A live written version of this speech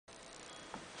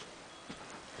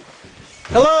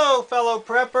Hello, fellow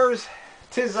preppers.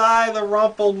 'Tis I, the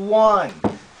Rumpled One.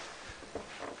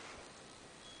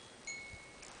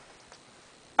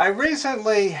 I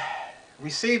recently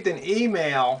received an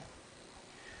email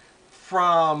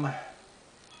from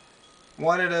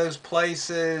one of those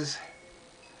places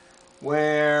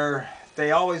where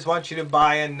they always want you to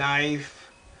buy a knife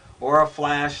or a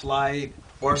flashlight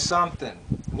or something.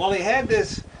 Well, he had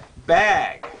this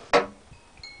bag,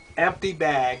 empty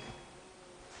bag,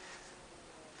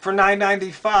 for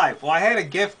 $9.95. Well, I had a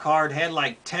gift card, had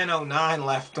like $10.09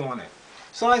 left on it.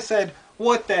 So I said,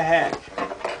 what the heck?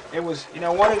 It was,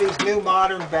 one of these new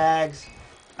modern bags.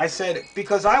 I said,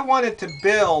 because I wanted to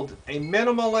build a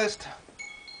minimalist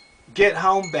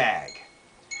get-home bag.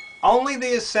 Only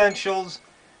the essentials,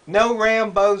 no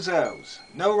Rambozos.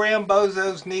 No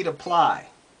Rambozos need apply.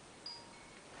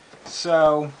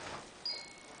 So,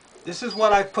 this is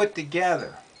what I put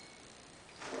together.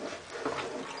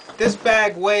 This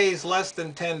bag weighs less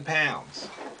than 10 pounds.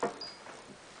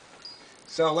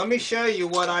 So let me show you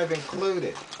what I've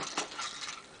included.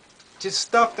 Just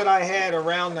stuff that I had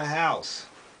around the house.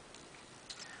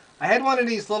 I had one of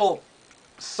these little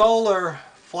solar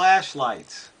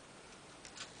flashlights.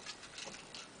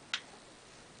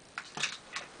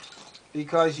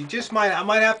 Because I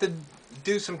might have to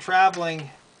do some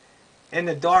traveling in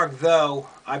the dark, though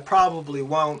I probably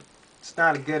won't. It's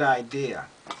not a good idea.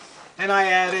 And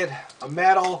I added a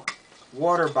metal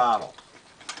water bottle.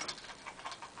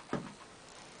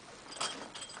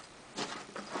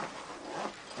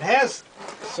 It has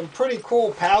some pretty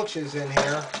cool pouches in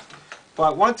here,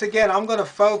 but once again I'm going to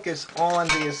focus on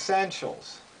the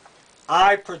essentials.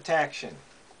 Eye protection.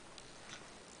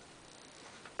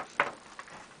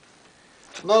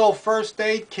 Little first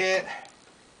aid kit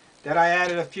that I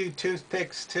added a few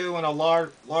toothpicks to and a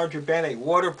larger Band-Aid,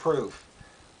 waterproof.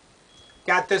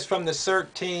 Got this from the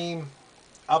CERT team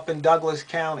up in Douglas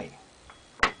County.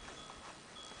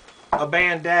 A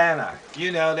bandana.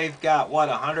 They've got,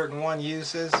 101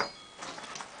 uses.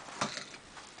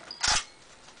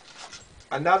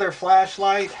 Another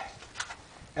flashlight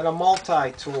and a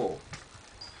multi-tool.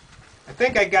 I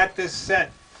think I got this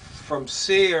set from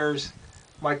Sears.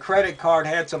 My credit card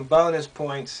had some bonus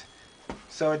points,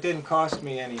 so it didn't cost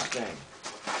me anything.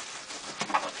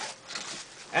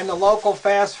 And the local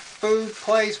fast food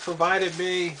place provided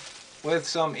me with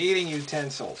some eating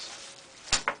utensils.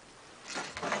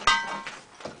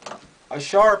 A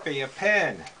Sharpie, a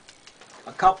pen,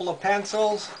 a couple of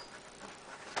pencils,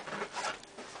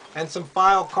 and some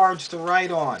file cards to write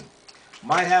on.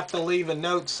 Might have to leave a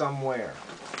note somewhere.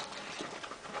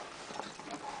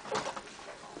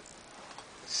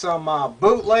 Some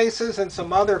bootlaces and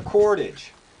some other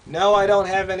cordage. No, I don't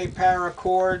have any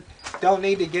paracord. Don't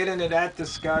need to get into that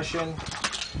discussion.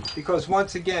 Because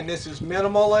once again, this is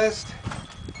minimalist.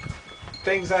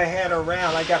 Things I had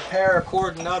around. I got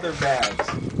paracord in other bags.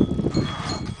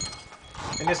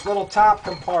 In this little top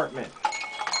compartment.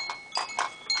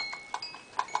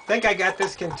 I think I got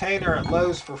this container at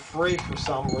Lowe's for free for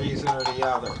some reason or the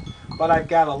other. But I've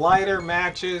got a lighter,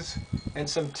 matches, and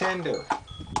some tinder.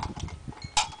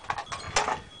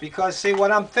 Because see,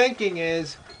 what I'm thinking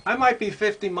is, I might be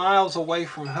 50 miles away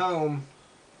from home.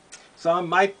 So it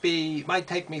might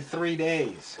take me 3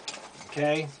 days,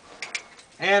 okay?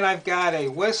 And I've got a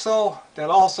whistle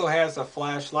that also has a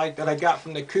flashlight that I got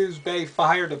from the Coos Bay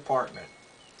Fire Department.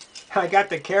 I got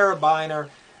the carabiner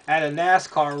at a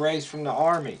NASCAR race from the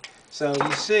Army. So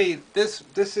you see, this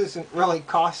isn't really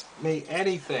cost me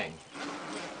anything.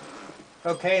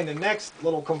 Okay, in the next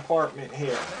little compartment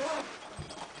here.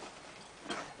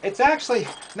 It's actually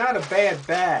not a bad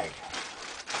bag.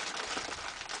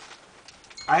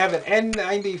 I have an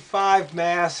N95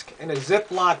 mask in a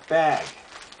Ziploc bag.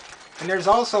 And there's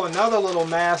also another little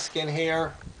mask in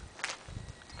here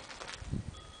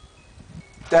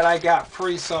that I got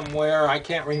free somewhere. I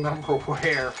can't remember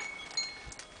where.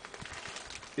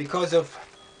 Because of,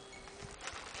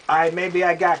 maybe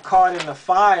I got caught in the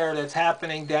fire that's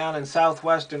happening down in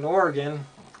southwestern Oregon.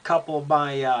 A couple of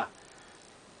my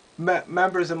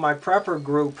members of my prepper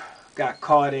group got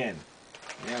caught in.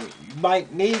 You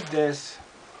might need this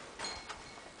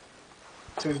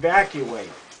to evacuate.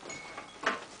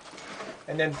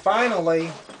 And then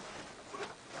finally,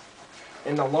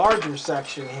 in the larger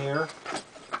section here,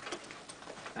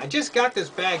 I just got this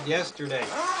bag yesterday.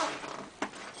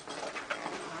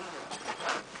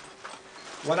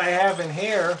 What I have in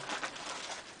here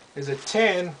is a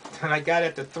tin that I got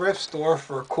at the thrift store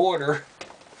for $1.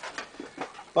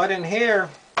 But in here,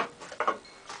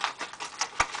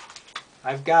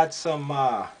 I've got some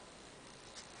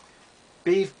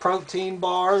beef protein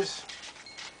bars,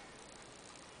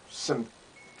 some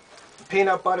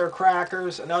peanut butter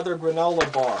crackers, and other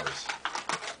granola bars.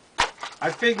 I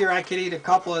figure I could eat a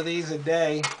couple of these a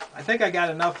day. I think I got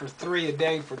enough for 3 a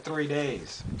day for 3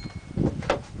 days.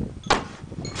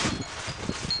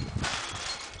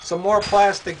 Some more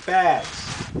plastic bags,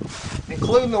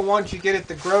 including the ones you get at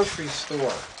the grocery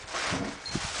store.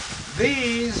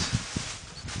 These,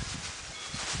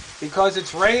 because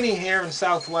it's rainy here in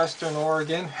southwestern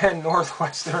Oregon and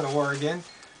northwestern Oregon,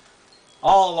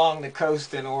 all along the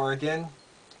coast in Oregon,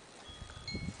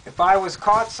 if I was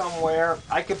caught somewhere,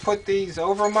 I could put these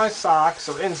over my socks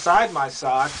or inside my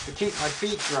socks to keep my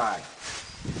feet dry.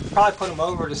 Probably put them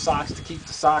over the socks to keep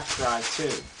the socks dry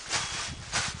too.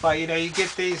 But you know, you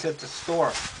get these at the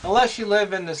store. Unless you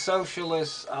live in the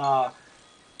socialist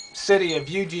city of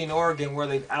Eugene, Oregon, where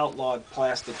they've outlawed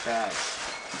plastic bags.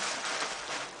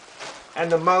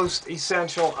 And the most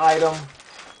essential item,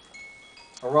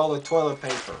 a roll of toilet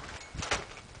paper.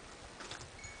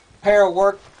 Pair of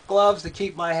work gloves to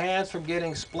keep my hands from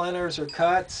getting splinters or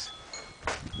cuts.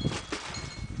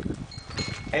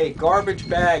 A garbage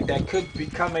bag that could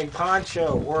become a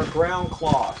poncho or a ground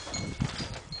cloth.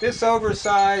 This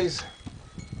oversized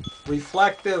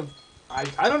reflective,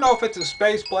 I don't know if it's a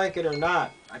space blanket or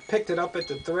not. I picked it up at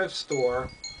the thrift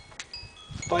store,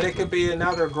 but it could be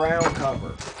another ground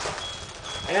cover.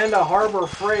 And a Harbor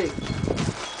Freight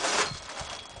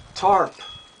tarp.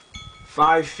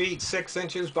 5 feet 6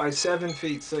 inches by 7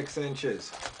 feet 6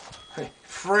 inches.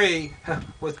 Free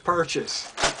with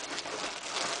purchase.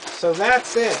 So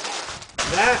that's it.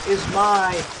 That is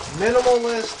my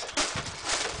minimalist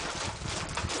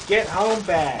get home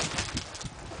bag.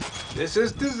 This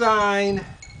is designed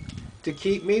to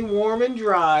keep me warm and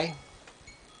dry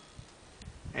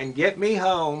and get me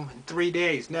home in 3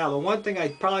 days. Now the one thing I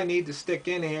probably need to stick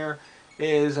in here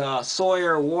is a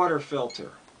Sawyer water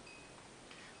filter.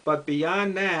 But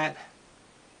beyond that,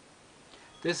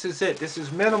 this is it. This is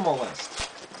minimalist.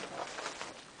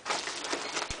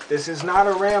 This is not a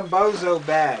Rambozo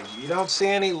bag. You don't see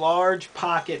any large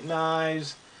pocket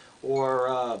knives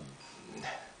or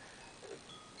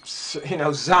you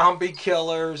know, zombie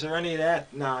killers or any of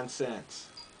that nonsense.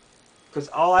 Because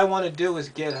all I want to do is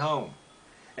get home.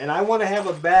 And I want to have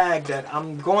a bag that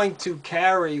I'm going to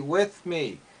carry with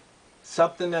me.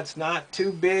 Something that's not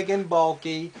too big and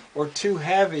bulky or too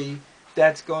heavy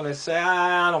that's going to say,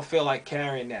 I don't feel like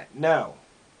carrying that. No.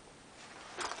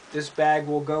 This bag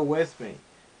will go with me.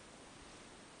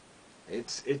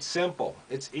 It's simple.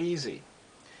 It's easy.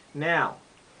 Now,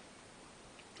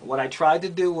 what I tried to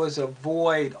do was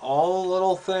avoid all the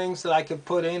little things that I could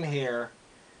put in here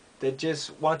that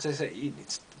just, once I say,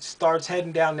 it starts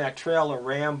heading down that trail of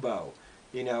Rambo.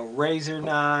 You know, razor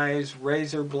knives,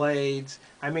 razor blades.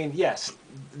 I mean, yes,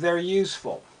 they're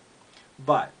useful.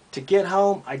 But to get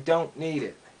home, I don't need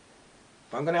it.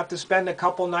 If I'm going to have to spend a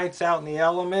couple nights out in the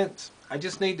elements, I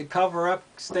just need to cover up,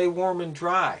 stay warm and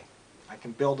dry. I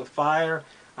can build a fire.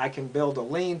 I can build a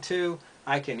lean-to.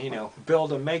 I can, you know,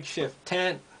 build a makeshift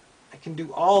tent. I can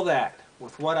do all that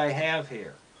with what I have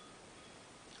here.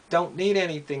 Don't need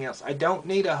anything else. I don't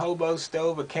need a hobo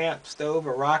stove, a camp stove,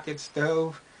 a rocket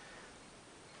stove.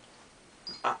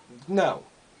 No.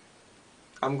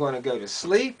 I'm going to go to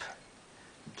sleep,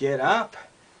 get up,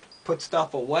 put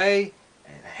stuff away,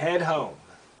 and head home.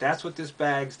 That's what this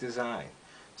bag's designed.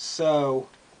 So,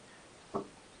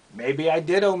 maybe I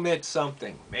did omit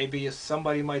something. Maybe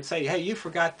somebody might say, hey, you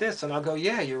forgot this. And I'll go,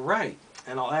 yeah, you're right.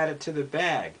 And I'll add it to the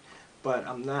bag. But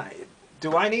I'm not...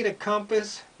 Do I need a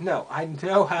compass? No, I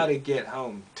know how to get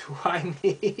home. Do I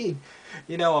need,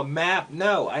 you know, a map?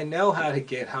 No, I know how to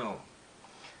get home.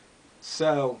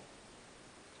 So,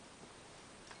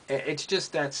 it's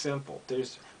just that simple.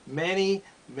 There's many,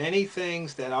 many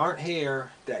things that aren't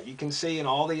here that you can see in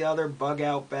all the other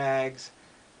bug-out bags,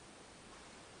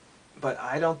 but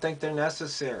I don't think they're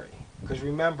necessary. Because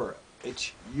remember,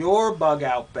 it's your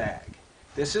bug-out bag.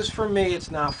 This is for me,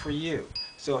 it's not for you.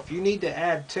 So if you need to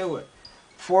add to it,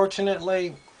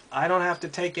 fortunately, I don't have to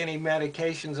take any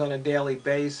medications on a daily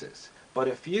basis. But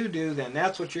if you do, then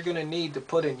that's what you're going to need to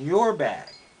put in your bag.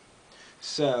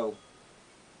 So,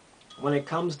 when it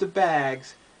comes to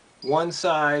bags, one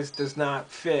size does not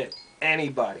fit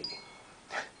anybody.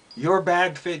 Your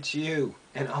bag fits you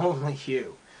and only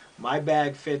you. My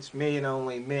bag fits me and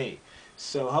only me.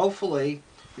 So hopefully,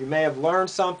 you may have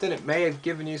learned something. It may have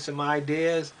given you some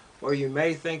ideas. Or you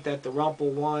may think that the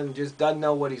TheRumpledOne just doesn't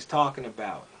know what he's talking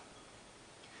about.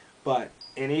 But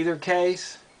in either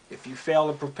case, if you fail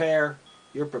to prepare,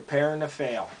 you're preparing to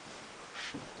fail.